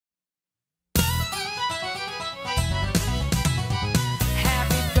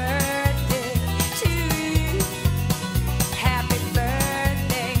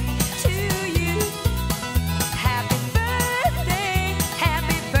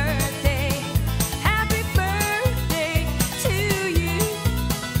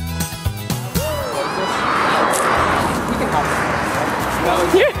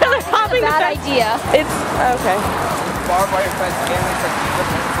idea. It's okay. Barbed wire fence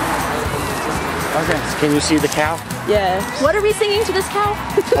Okay, can you see the cow? Yeah. What are we singing to this cow?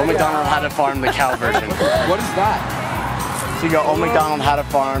 Old MacDonald had a farm, the cow version. What is that? So you go, Old MacDonald had a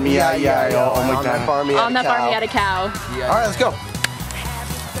farm, E-I-E-I-O, Old MacDonald. On that farm he had a cow. Yeah. Alright, let's go.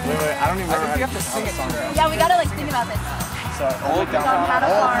 Wait, I don't even remember how You have to sing it. Yeah, we gotta like think about this. So, Old MacDonald had a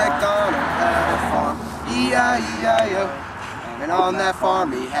Old farm. MacDonald had a farm, E-I-E-I-O. And on that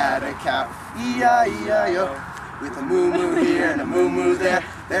farm he had a cow, E-I-E-I-O. With a moo-moo here and a moo-moo there.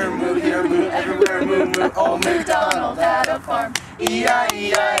 There moo here, moo everywhere, moo-moo. Old MacDonald had a farm,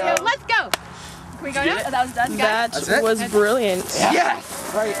 E-I-E-I-O. Let's go! Can we go now? That was done, guys? That was brilliant. Yes!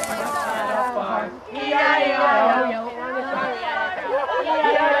 Right.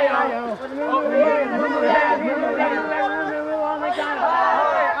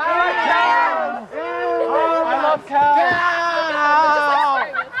 I love cows!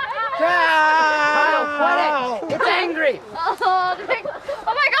 It's angry! Oh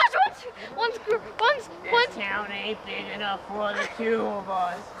my gosh, once. This town ain't big enough for the two of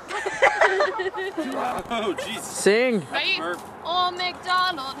us. Oh, Jesus. Sing. Right? Old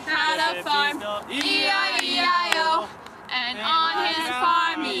MacDonald had a farm, E-I-E-I-O. And on his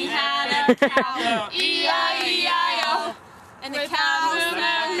farm he had a cow, E-I-E-I-O. And the cow moo.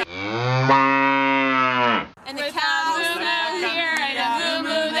 And the cow moo here and a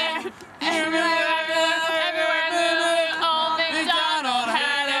moo there. Everywhere moo. Old MacDonald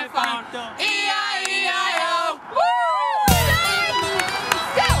had a farm.